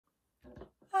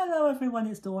Hello everyone,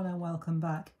 it's Dawn and welcome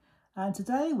back. And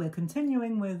today we're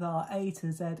continuing with our A to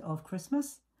Z of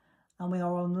Christmas, and we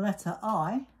are on letter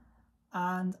I,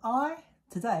 and I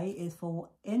today is for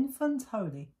Infant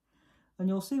Holy, and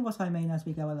you'll see what I mean as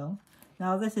we go along.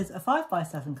 Now this is a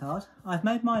 5x7 card. I've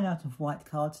made mine out of white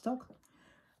cardstock,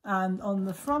 and on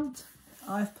the front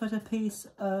I've put a piece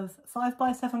of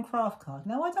 5x7 craft card.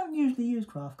 Now I don't usually use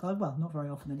craft card, well not very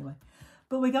often anyway,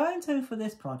 but we're going to for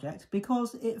this project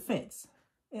because it fits.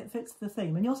 It fits the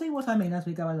theme, and you'll see what I mean as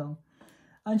we go along.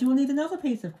 And you will need another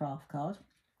piece of craft card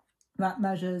that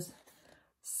measures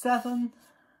 7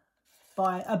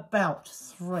 by about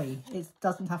 3. It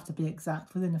doesn't have to be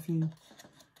exact, within a few.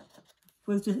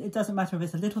 It doesn't matter if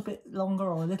it's a little bit longer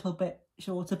or a little bit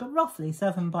shorter, but roughly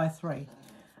 7 by 3.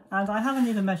 And I haven't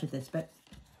even measured this bit.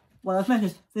 Well, I've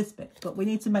measured this bit, but we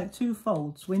need to make 2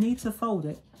 folds. We need to fold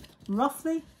it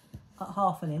roughly at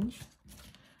 1/2 inch.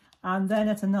 And then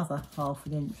at another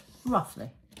 1/2 inch, roughly.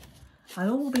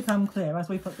 And all will become clear as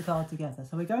we put the card together.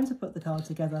 So we're going to put the card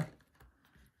together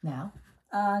now.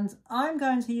 And I'm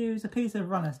going to use a piece of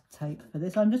runner tape for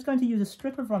this. I'm just going to use a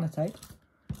strip of runner tape.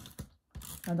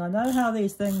 And I know how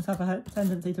these things have a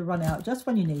tendency to run out just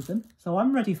when you need them. So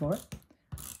I'm ready for it.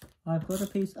 I've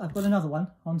got another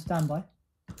one on standby.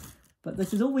 But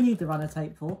this is all we need the runner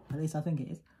tape for, at least I think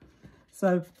it is.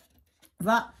 So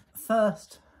that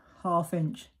first 1/2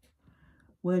 inch,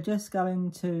 we're just going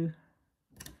to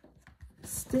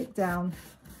stick down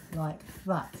like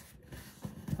that.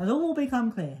 And all will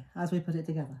become clear as we put it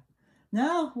together.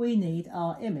 Now we need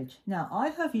our image. Now I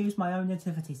have used my own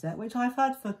nativity set, which I've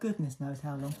had for goodness knows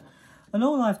how long. And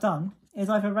all I've done is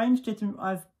I've arranged it, and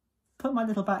I've put my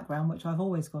little background, which I've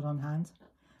always got on hand.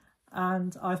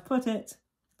 And I've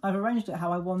arranged it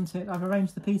how I want it. I've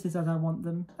arranged the pieces as I want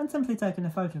them and simply taken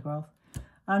a photograph.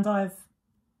 And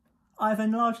I've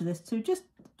enlarged this to just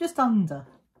under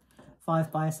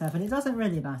 5x7. It doesn't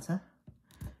really matter.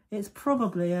 It's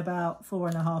probably about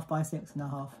 4.5 by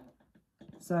 6.5.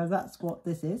 So that's what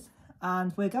this is.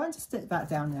 And we're going to stick that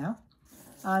down now.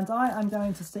 And I am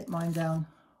going to stick mine down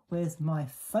with my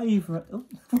favourite... Oh,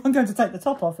 I'm going to take the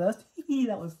top off first.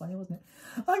 That was funny, wasn't it?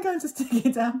 I'm going to stick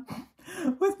it down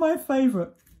with my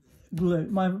favourite glue.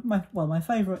 My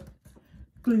favourite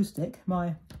glue stick,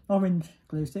 my orange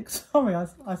glue stick. Sorry,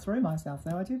 I threw myself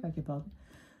there. I do beg your pardon.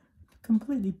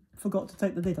 Completely forgot to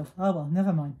take the lid off. Oh well,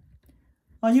 never mind.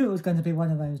 I knew it was going to be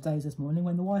one of those days this morning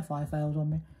when the Wi-Fi failed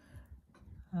on me.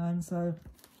 And so,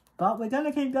 but we're going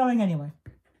to keep going anyway.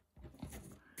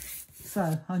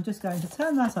 So I'm just going to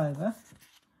turn that over.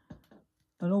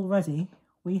 And already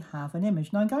we have an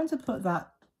image. Now I'm going to put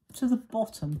that to the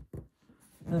bottom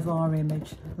of our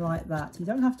image like that. You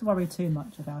don't have to worry too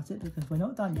much about it because we're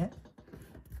not done yet.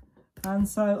 And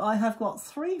so I have got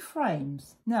 3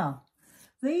 frames. Now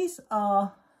these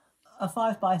are a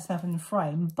 5x7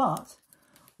 frame, but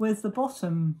with the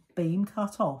bottom beam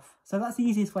cut off. So that's the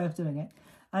easiest way of doing it.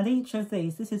 And each of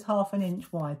these, this is 1/2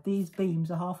 inch wide. These beams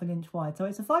are 1/2 inch wide. So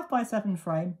it's a 5x7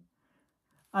 frame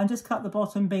and just cut the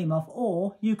bottom beam off.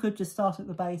 Or you could just start at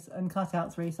the base and cut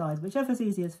out 3 sides, whichever's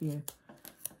easiest for you.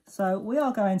 So we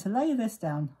are going to lay this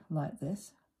down like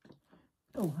this.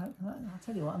 Oh, I'll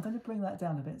tell you what, I'm going to bring that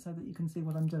down a bit so that you can see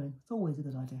what I'm doing. It's always a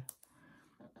good idea.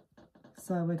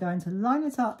 So we're going to line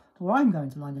it up, or I'm going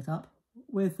to line it up,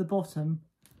 with the bottom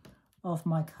of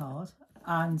my card.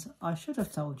 And I should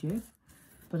have told you,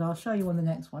 but I'll show you on the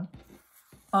next one.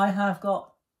 I have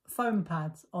got foam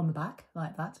pads on the back,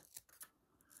 like that.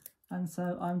 And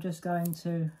so I'm just going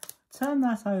to turn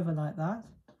that over like that.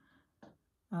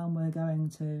 And we're going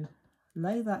to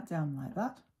lay that down like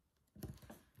that.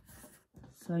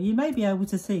 So you may be able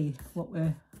to see what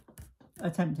we're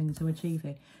attempting to achieve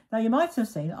here. Now you might have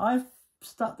seen I've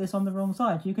stuck this on the wrong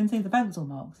side. You can see the pencil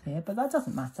marks here, but that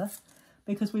doesn't matter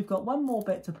because we've got one more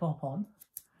bit to pop on.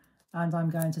 And I'm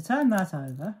going to turn that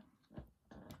over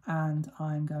and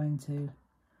I'm going to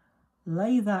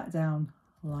lay that down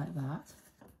like that.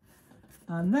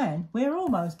 And then we're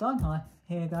almost done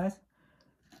here, guys.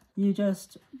 You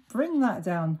just bring that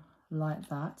down like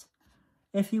that.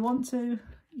 If you want to,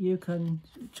 you can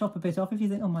chop a bit off if you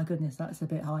think, oh my goodness, that's a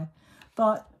bit high.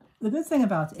 But the good thing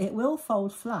about it, it will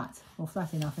fold flat, or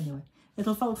flat enough anyway.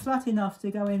 It'll fold flat enough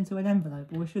to go into an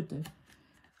envelope, or it should do.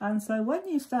 And so when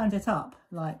you stand it up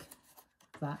like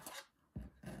that,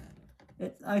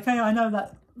 okay, I know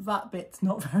that bit's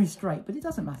not very straight, but it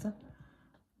doesn't matter.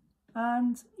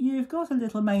 And you've got a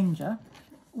little manger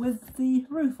with the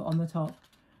roof on the top.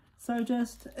 So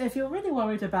just, if you're really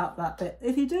worried about that bit,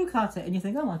 if you do cut it and you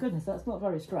think, oh my goodness, that's not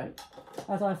very straight,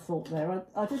 as I thought there,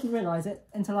 I didn't realise it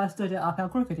until I stood it up how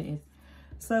crooked it is.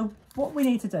 So what we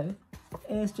need to do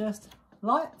is just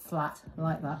lie flat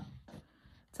like that.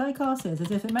 Take our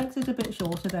scissors. If it makes it a bit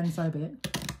shorter, then so be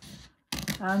it.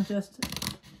 And just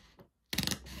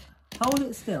hold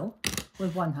it still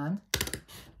with one hand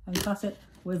and cut it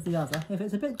with the other. If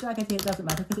it's a bit jaggedy, it doesn't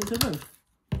matter because it's a roof.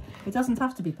 It doesn't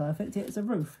have to be perfect, it's a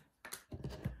roof.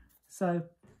 So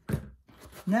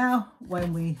now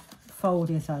when we fold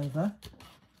it over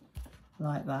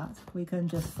like that, we can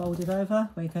just fold it over.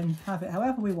 We can have it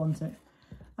however we want it.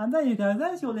 And there you go,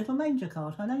 there's your little manger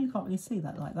card. I know you can't really see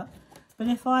that like that, but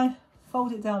if I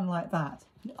fold it down like that,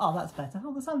 oh, that's better.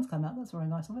 Oh, the sun's come out, that's very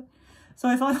nice of it.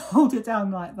 So if I hold it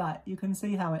down like that, you can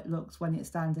see how it looks when it's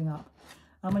standing up.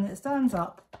 And when it stands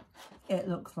up, it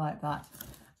looks like that.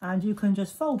 And you can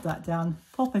just fold that down,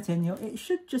 pop it in your, it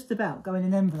should just about go in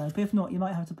an envelope. If not, you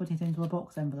might have to put it into a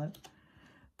box envelope.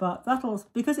 But that'll,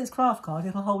 because it's craft card,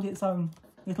 it'll hold its own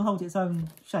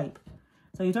shape.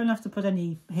 So you don't have to put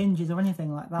any hinges or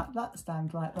anything like that. That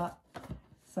stands like that.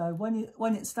 So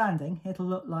when it's standing, it'll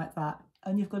look like that.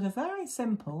 And you've got a very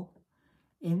simple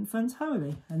infant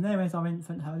holy. And there is our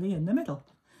infant holy in the middle.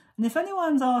 And if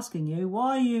anyone's asking you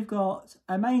why you've got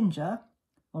a manger,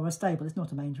 or a stable, it's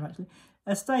not a manger actually,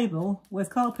 a stable with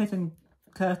carpet and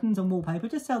curtains and wallpaper,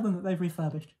 just tell them that they've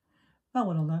refurbished. No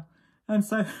one will know. And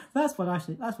so that's what I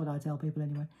tell people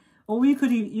anyway. Or you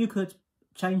could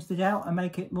change it out and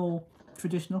make it more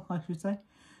traditional, I should say.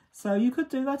 So you could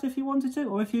do that if you wanted to,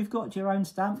 or if you've got your own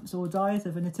stamps or dies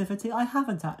of a nativity. I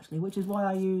haven't actually, which is why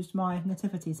I used my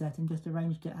nativity set and just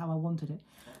arranged it how I wanted it.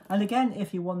 And again,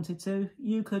 if you wanted to,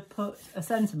 you could put a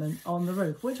sentiment on the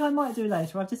roof, which I might do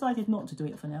later. I've decided not to do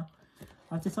it for now.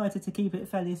 I've decided to keep it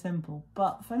fairly simple.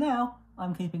 But for now,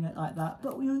 I'm keeping it like that.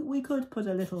 But we could put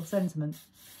a little sentiment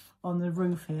on the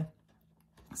roof here.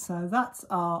 So that's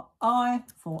our I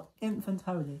for Infant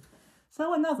Holy.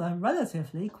 So another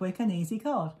relatively quick and easy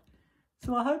card.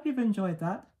 So I hope you've enjoyed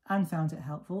that and found it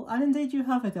helpful. And indeed you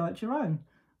have a go at your own.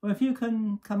 Or if you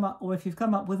can come up, or if you've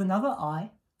come up with another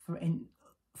I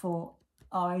for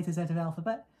our A to Z of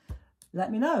alphabet,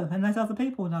 let me know and let other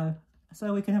people know,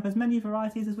 so we can have as many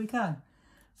varieties as we can.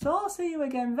 So I'll see you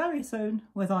again very soon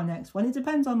with our next one. It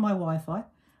depends on my Wi-Fi.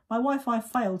 My Wi-Fi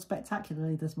failed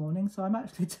spectacularly this morning, so I'm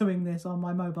actually doing this on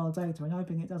my mobile data and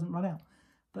hoping it doesn't run out.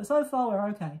 But so far we're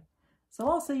okay. So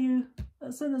I'll see you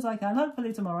as soon as I can,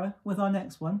 hopefully tomorrow, with our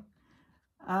next one.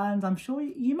 And I'm sure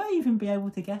you may even be able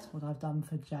to guess what I've done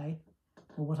for J,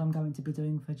 or what I'm going to be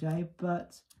doing for J,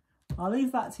 but I'll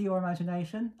leave that to your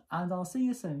imagination, and I'll see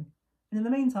you soon. And in the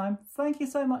meantime, thank you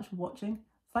so much for watching.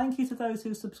 Thank you to those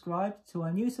who subscribed, to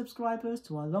our new subscribers,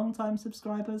 to our long-time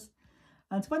subscribers,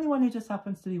 and to anyone who just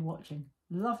happens to be watching.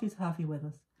 Lovely to have you with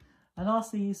us. And I'll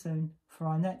see you soon for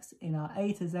our next in our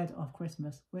A to Z of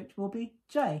Christmas, which will be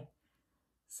J.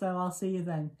 So I'll see you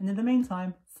then. And in the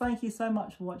meantime, thank you so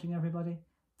much for watching, everybody.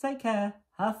 Take care,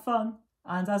 have fun,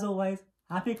 and as always,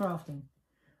 happy crafting.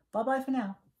 Bye-bye for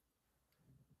now.